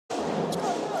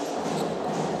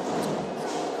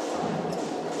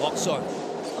Oxon.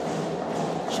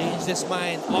 Changed his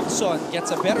mind. Oxon gets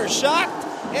a better shot.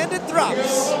 And it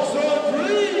drops.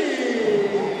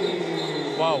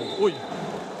 Wow. Uy.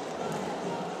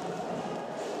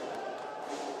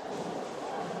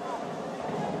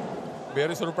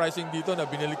 Very surprising dito na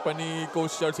binalik pa ni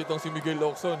Coach Charles itong si Miguel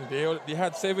Oxon. They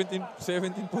had 17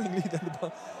 point lead. Ano ba?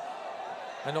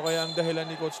 Ano kaya ang dahilan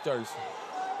ni Coach Charles?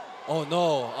 Oh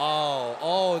no.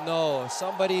 Oh no.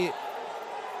 Somebody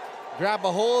grab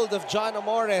a hold of John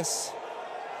Amores.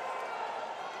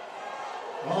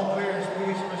 All players,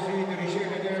 please proceed to the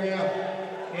shaded area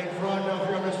in front of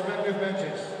your respective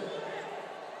benches.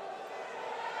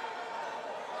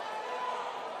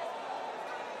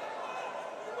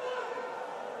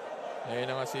 Ngayon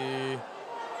na nga si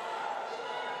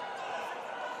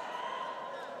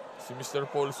Mr.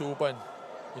 Paul Supan.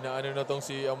 Inaano na tong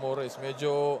si Amores.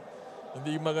 Medyo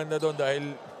hindi maganda doon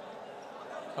dahil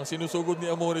ang sinusugod ni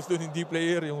Amores doon hindi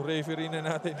player, yung referee na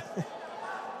natin.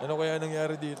 Ano kaya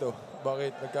nangyari dito?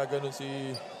 Bakit nagkaganon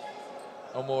si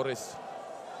Amores?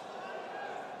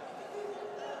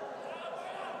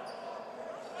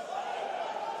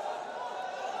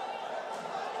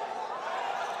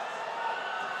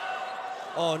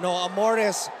 Oh no,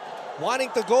 Amores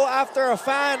wanting to go after a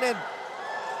fan and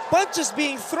punches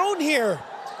being thrown here.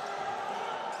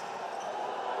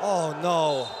 Oh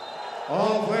no.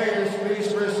 All players, please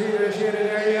proceed to the shaded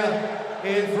area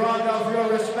in front of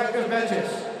your respective benches.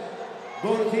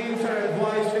 Both teams are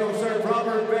advised to observe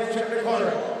proper bench at the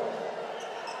corner.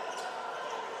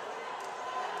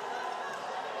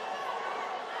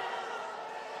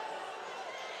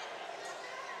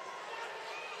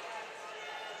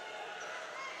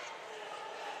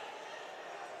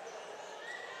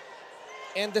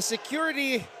 And the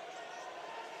security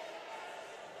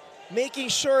making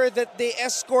sure that they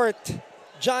escort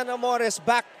John Amores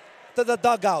back to the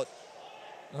dugout.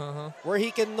 Where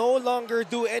he can no longer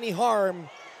do any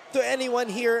harm to anyone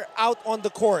here out on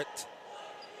the court.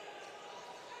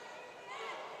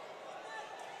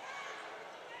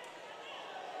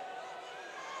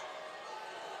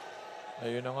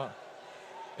 Ayun na nga.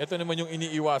 Ito naman yung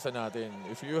iniiwasan natin.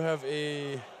 If you have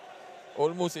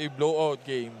almost a blowout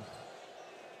game,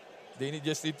 they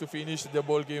just need to finish the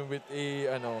ball game with a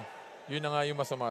yun na nga yung masama.